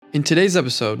In today's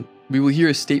episode, we will hear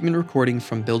a statement recording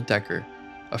from Bill Decker,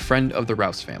 a friend of the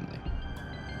Rouse family.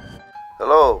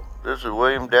 Hello, this is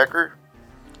William Decker,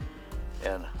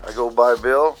 and I go by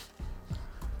Bill,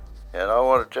 and I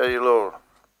want to tell you a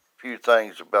few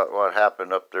things about what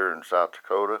happened up there in South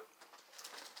Dakota.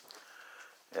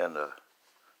 And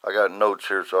I got notes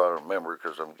here so I remember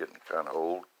because I'm getting kind of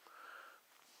old.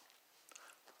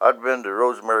 I'd been to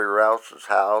Rosemary Rouse's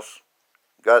house,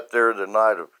 got there the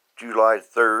night of July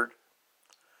 3rd.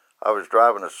 I was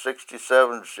driving a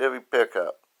 67 Chevy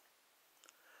pickup,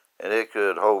 and it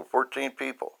could hold 14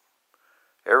 people.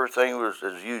 Everything was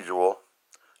as usual,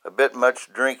 a bit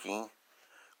much drinking,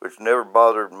 which never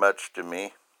bothered much to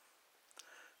me,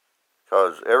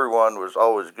 because everyone was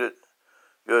always good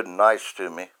and nice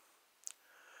to me.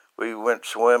 We went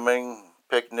swimming,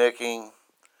 picnicking,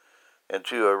 and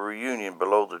to a reunion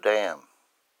below the dam.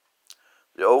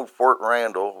 The old Fort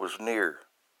Randall was near.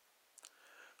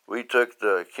 We took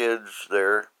the kids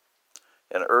there,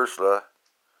 and Ursula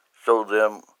showed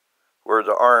them where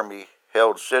the Army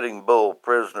held Sitting Bull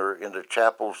prisoner in the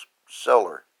chapel's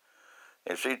cellar,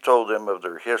 and she told them of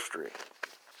their history.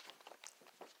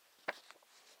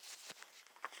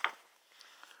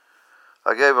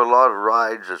 I gave a lot of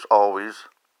rides as always.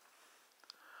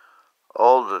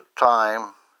 All the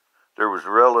time there was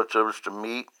relatives to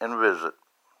meet and visit.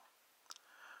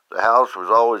 The house was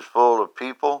always full of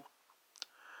people.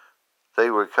 They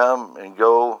would come and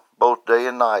go both day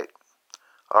and night.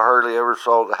 I hardly ever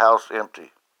saw the house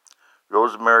empty.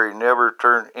 Rosemary never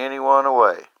turned anyone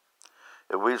away.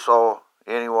 If we saw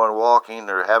anyone walking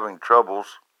or having troubles,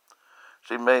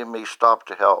 she made me stop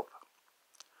to help.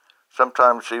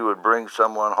 Sometimes she would bring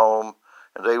someone home,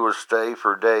 and they would stay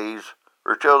for days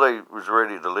or till they was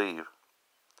ready to leave.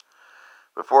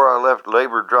 Before I left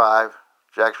Labor Drive,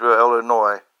 Jacksonville,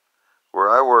 Illinois, where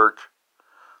I worked,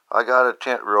 I got a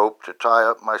tent rope to tie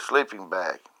up my sleeping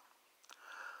bag.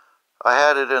 I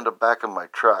had it in the back of my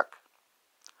truck.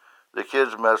 The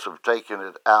kids must have taken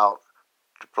it out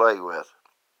to play with.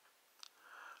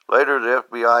 Later, the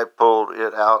FBI pulled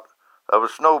it out of a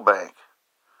snowbank.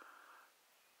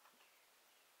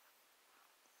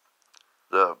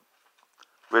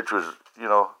 Which was,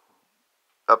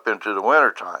 up into the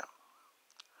winter time.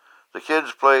 The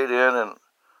kids played in and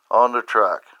on the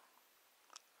truck,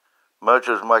 much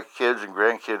as my kids and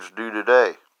grandkids do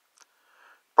today.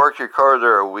 Park your car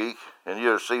there a week, and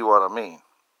you'll see what I mean.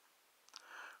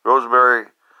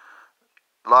 Rosemary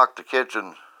locked the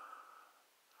kitchen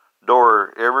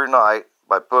door every night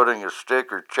by putting a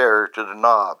stick or chair to the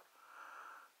knob,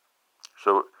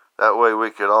 so that way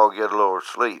we could all get a little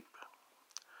sleep.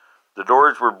 The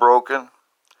doors were broken,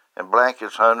 and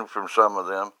blankets hung from some of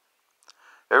them.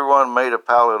 Everyone made a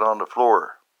pallet on the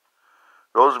floor.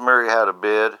 Rosemary had a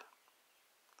bed.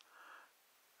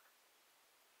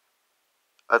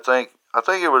 I think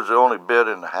it was the only bed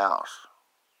in the house.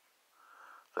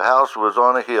 The house was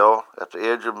on a hill at the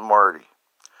edge of Marty.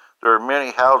 There are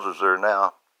many houses there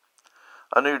now.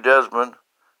 I knew Desmond,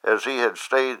 as he had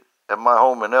stayed at my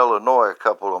home in Illinois a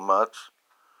couple of months.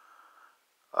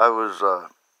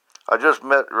 I just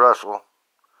met Russell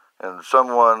and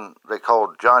someone they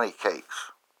called Johnny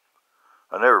Cakes.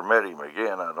 I never met him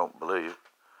again, I don't believe.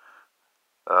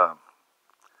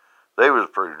 They was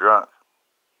pretty drunk.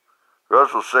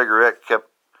 Russell's cigarette kept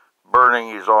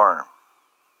burning his arm.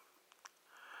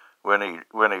 When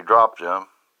he dropped them,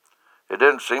 it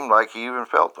didn't seem like he even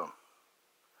felt them.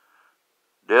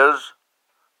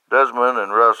 Desmond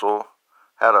and Russell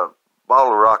had a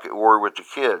bottle rocket war with the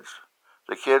kids.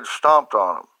 The kids stomped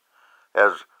on them,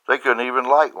 as they couldn't even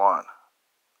light one.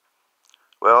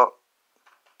 Well,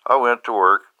 I went to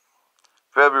work.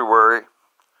 February,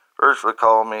 Ursula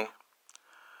called me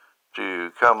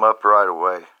to come up right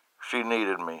away. She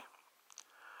needed me.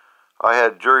 I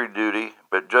had jury duty,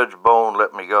 but Judge Bone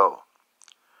let me go.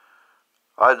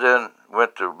 I then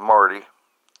went to Marty,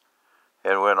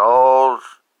 and when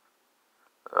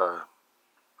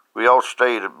we all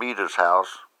stayed at Beta's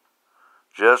house,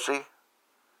 Jesse,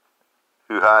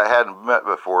 who I hadn't met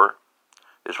before,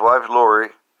 his wife Lori,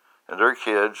 and their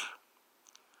kids.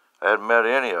 I hadn't met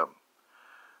any of them.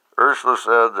 Ursula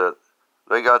said that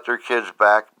they got their kids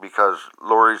back because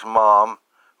Lori's mom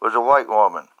was a white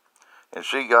woman, and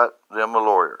she got them a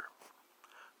lawyer.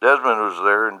 Desmond was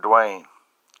there, and Dwayne.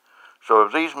 So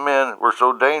if these men were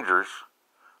so dangerous,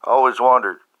 I always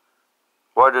wondered,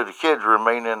 why did the kids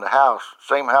remain in the house,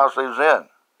 same house they was in,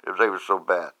 if they were so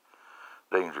bad,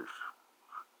 dangerous?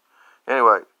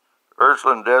 Anyway,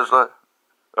 Ursula and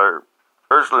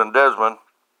Desmond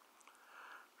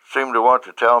seemed to want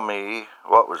to tell me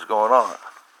what was going on.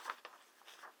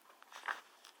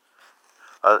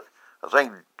 I, I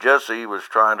think Jesse was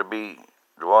trying to be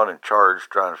the one in charge,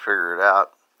 trying to figure it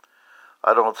out.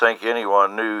 I don't think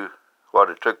anyone knew what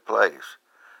had took place,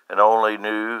 and only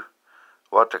knew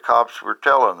what the cops were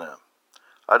telling them.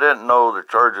 I didn't know the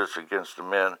charges against the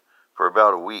men for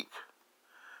about a week.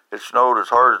 It snowed as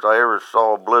hard as I ever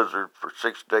saw a blizzard for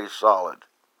 6 days solid.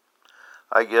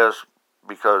 I guess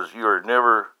because you are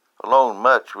never alone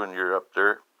much when you're up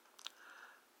there.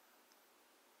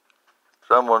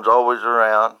 Someone's always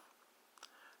around,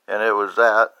 and it was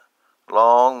that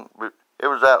long. It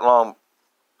was that long,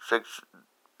 it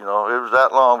was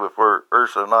that long before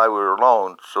Ursa and I were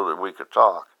alone so that we could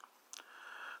talk.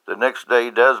 The next day,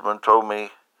 Desmond told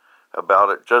me about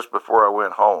it just before I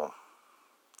went home.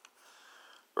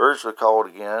 Ursa called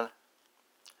again.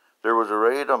 There was a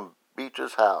raid on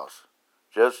Beach's house.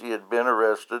 Jesse had been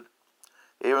arrested,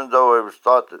 even though it was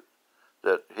thought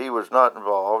that he was not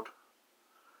involved.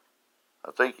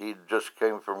 I think he just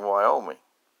came from Wyoming.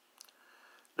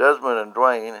 Desmond and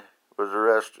Dwayne was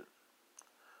arrested.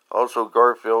 Also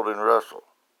Garfield and Russell.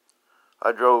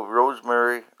 I drove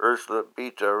Rosemary, Ursula,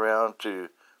 Beta around to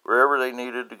wherever they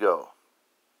needed to go.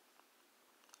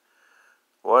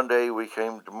 One day we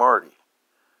came to Marty.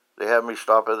 They had me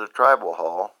stop at the tribal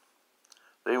hall.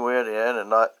 They went in and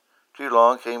not too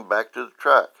long came back to the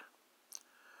truck.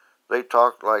 They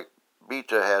talked like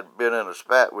Beta had been in a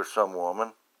spat with some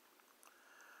woman.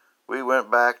 We went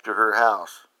back to her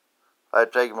house. I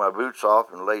had taken my boots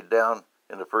off and laid down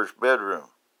in the first bedroom.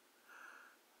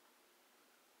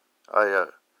 I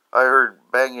heard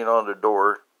banging on the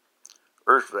door.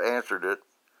 Ursula answered it.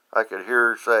 I could hear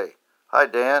her say, "Hi,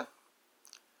 Dan."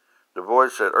 The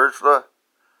voice said, "Ursula,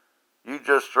 you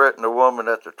just threatened a woman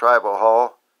at the tribal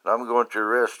hall, and I'm going to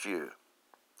arrest you."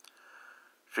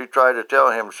 She tried to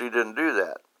tell him she didn't do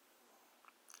that.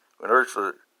 When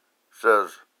Ursula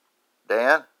says,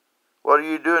 "Dan, what are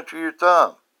you doing to your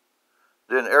thumb?"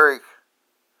 Then Eric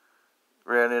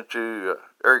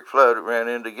Flood ran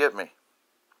in to get me.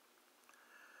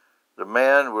 The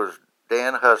man was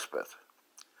Dan Huspeth.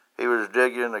 He was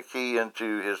digging a key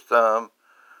into his thumb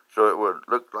so it would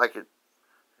look like it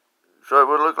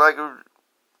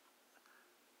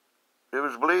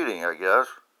was bleeding, I guess.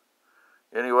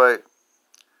 Anyway,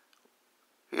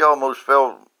 he almost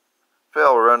fell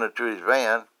running to his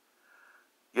van.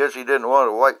 Guess he didn't want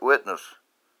a white witness.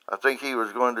 I think he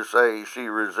was going to say she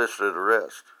resisted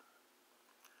arrest.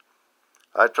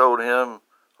 I told him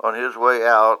on his way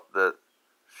out that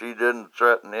she didn't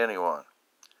threaten anyone.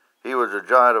 He was a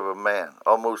giant of a man,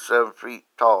 almost 7 feet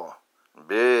tall,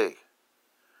 big.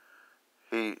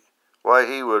 Why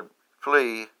he would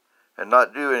flee and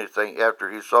not do anything after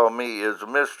he saw me is a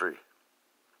mystery.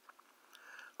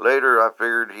 Later, I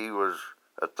figured he was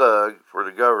a thug for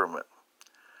the government.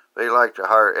 They like to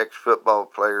hire ex-football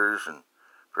players and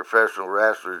professional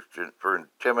wrestlers for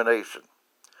intimidation.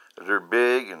 They're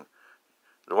big, and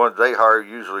the ones they hire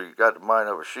usually got the mind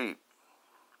of a sheep.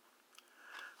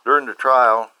 During the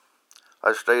trial,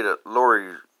 I stayed at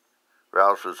Lori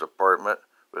Rouse's apartment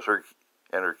with her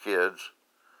and her kids.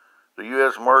 The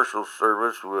U.S. Marshals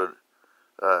Service would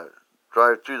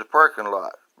drive through the parking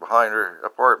lot behind her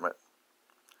apartment.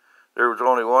 There was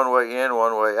only one way in,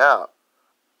 one way out.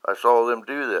 I saw them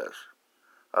do this.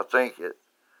 I think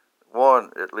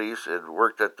one, at least, had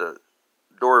worked at the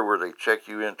door where they check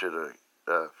you into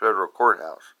the federal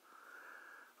courthouse.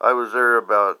 I was there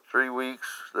about 3 weeks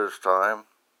this time.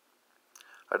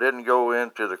 I didn't go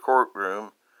into the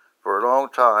courtroom for a long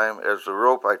time, as the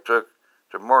rope I took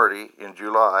to Marty in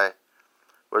July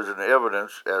was an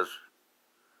evidence as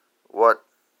what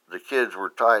the kids were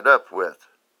tied up with.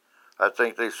 I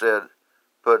think they said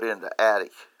put in the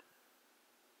attic.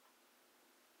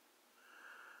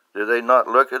 Did they not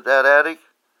look at that attic?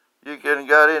 You couldn't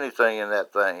got anything in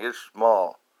that thing. It's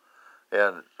small.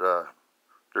 And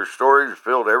their stories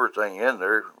filled everything in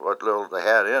there, what little they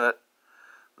had in it.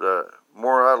 The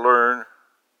more I learned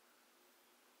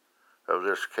of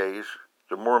this case,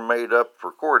 the more made up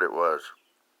for court it was.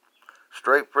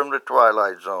 Straight from the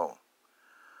Twilight Zone.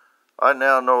 I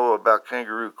now know about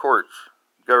kangaroo courts,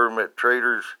 government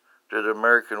traitors to the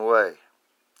American way.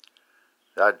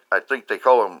 I think they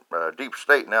call them deep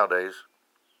state nowadays.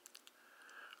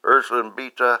 Ursula and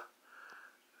Beta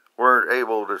weren't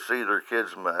able to see their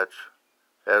kids much,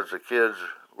 as the kids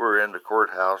were in the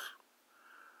courthouse,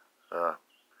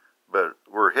 but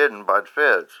were hidden by the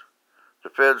feds. The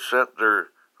feds sent their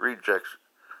rejects.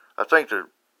 I think the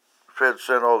feds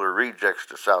sent all their rejects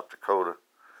to South Dakota.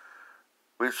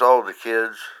 We saw the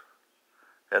kids,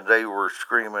 and they were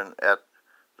screaming at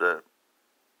the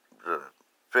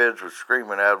feds was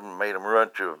screaming at them and made them run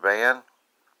to a van.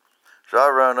 So I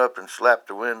run up and slapped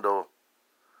the window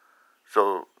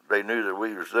so they knew that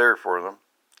we was there for them.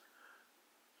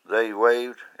 They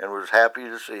waved and was happy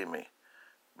to see me.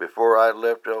 Before I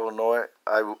left Illinois,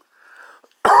 I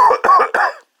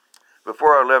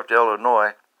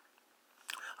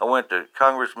went to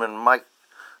Congressman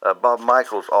Bob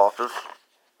Michael's office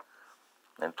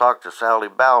and talked to Sally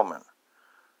Bauman.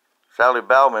 Sally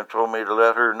Bauman told me to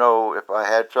let her know if I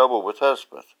had trouble with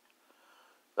Husbeth.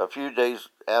 A few days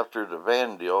after the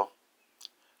van deal,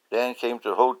 Dan came to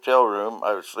the hotel room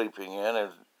I was sleeping in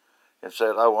and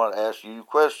said, I want to ask you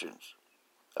questions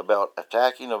about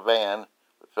attacking a van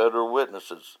with federal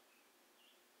witnesses.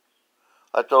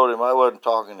 I told him I wasn't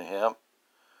talking to him.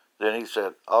 Then he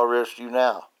said, I'll arrest you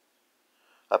now.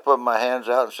 I put my hands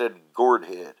out and said, gourd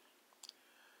head.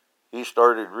 He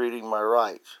started reading my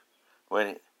rights.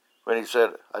 When he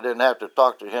said I didn't have to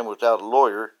talk to him without a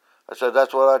lawyer, I said,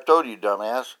 that's what I told you,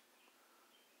 dumbass.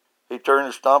 He turned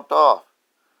and stomped off.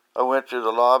 I went to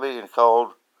the lobby and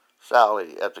called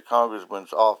Sally at the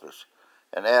congressman's office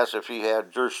and asked if he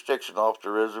had jurisdiction off the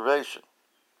reservation.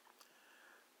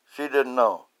 She didn't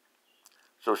know.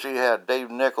 So she had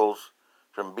Dave Nichols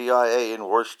from BIA in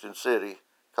Washington City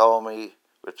call me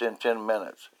within 10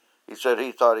 minutes. He said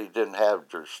he thought he didn't have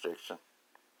jurisdiction.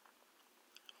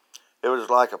 It was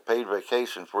like a paid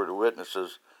vacation for the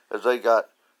witnesses as they got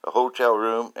a hotel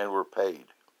room and were paid.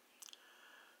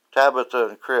 Tabitha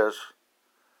and Chris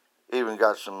even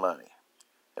got some money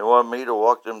and wanted me to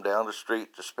walk them down the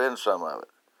street to spend some of it.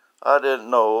 I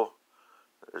didn't know,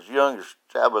 as young as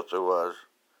Tabitha was,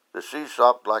 that she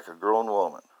shopped like a grown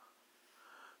woman.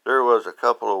 There was a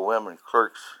couple of women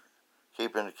clerks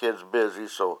keeping the kids busy,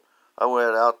 so I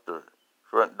went out the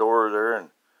front door there and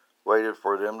waited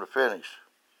for them to finish.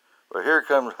 But here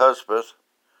comes Husbeth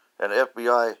and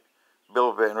FBI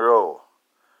Bill Van Roe.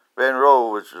 Van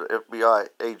Roe was the FBI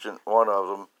agent, one of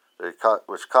them, that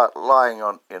was caught lying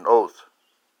on an oath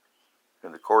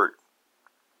in the court.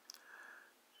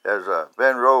 As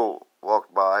Van Roe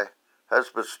walked by,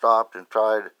 Husbeth stopped and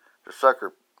tried to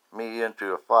sucker me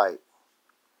into a fight.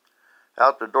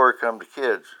 Out the door come the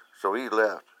kids, so he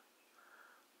left.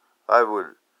 I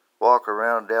would walk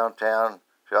around downtown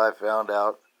till I found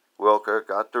out Wilka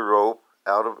got the rope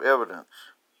out of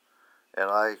evidence, and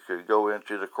I could go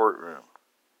into the courtroom.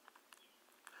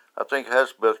 I think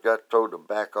Husbeth got told to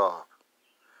back off,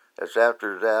 as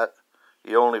after that,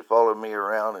 he only followed me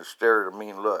around and stared a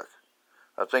mean look.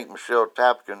 I think Michelle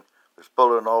Tapkin was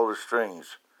pulling all the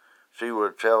strings. She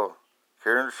would tell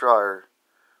Karen Schreier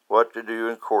what to do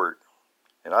in court,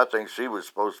 and I think she was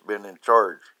supposed to have been in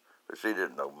charge, but she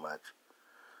didn't know much.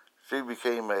 She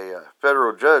became a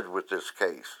federal judge with this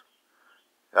case.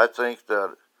 I think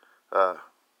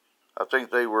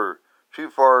they were too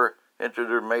far into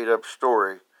their made-up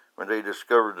story when they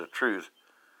discovered the truth,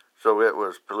 so it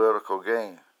was political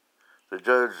gain. The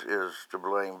judge is to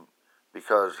blame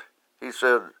because he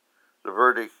said the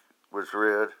verdict was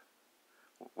read,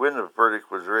 when the verdict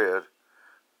was read,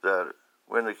 that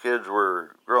when the kids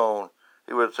were grown,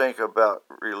 he would think about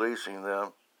releasing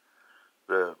them.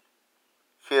 The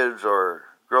kids are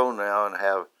grown now and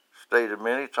have stated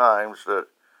many times that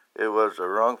it was a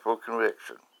wrongful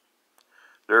conviction.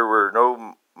 There were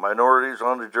no minorities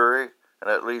on the jury, and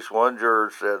at least one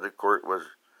juror said the court was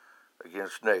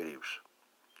against natives.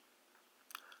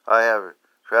 I have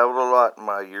traveled a lot in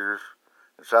my years,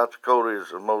 and South Dakota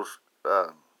is the most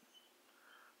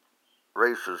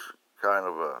racist kind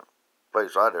of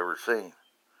place I'd ever seen.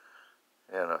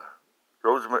 And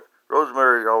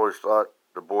Rosemary always thought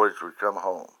the boys would come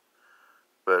home,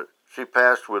 but she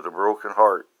passed with a broken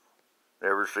heart,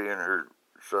 never seeing her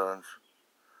sons.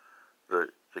 The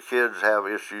kids have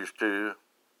issues too.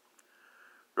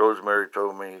 Rosemary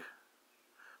told me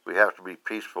we have to be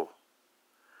peaceful.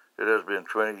 It has been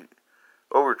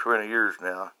over 20 years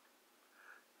now.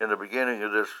 In the beginning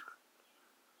of this,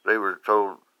 they were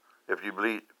told if you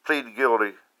plead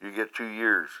guilty, you get 2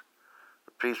 years.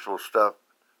 The peaceful stuff,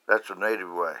 that's a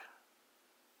native way.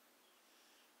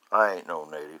 I ain't no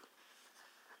native.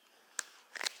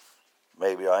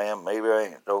 Maybe I am, maybe I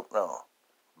ain't, don't know.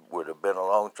 Would have been a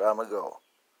long time ago.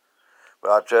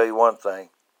 But I'll tell you one thing,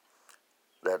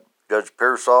 that Judge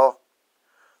Pearsall,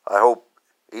 I hope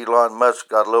Elon Musk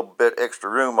got a little bit extra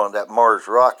room on that Mars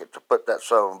rocket to put that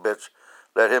son of a bitch,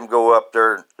 let him go up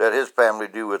there and let his family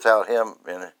do without him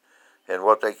and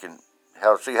what they can,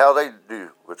 see how they do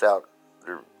without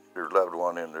their loved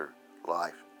one in their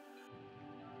life.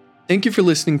 Thank you for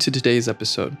listening to today's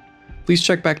episode. Please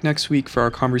check back next week for our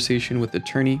conversation with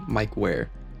attorney Mike Ware.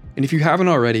 And if you haven't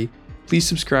already, please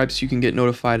subscribe so you can get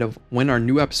notified of when our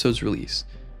new episodes release.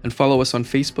 And follow us on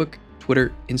Facebook,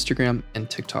 Twitter, Instagram, and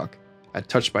TikTok at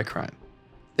Touched by Crime.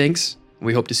 Thanks, and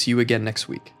we hope to see you again next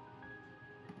week.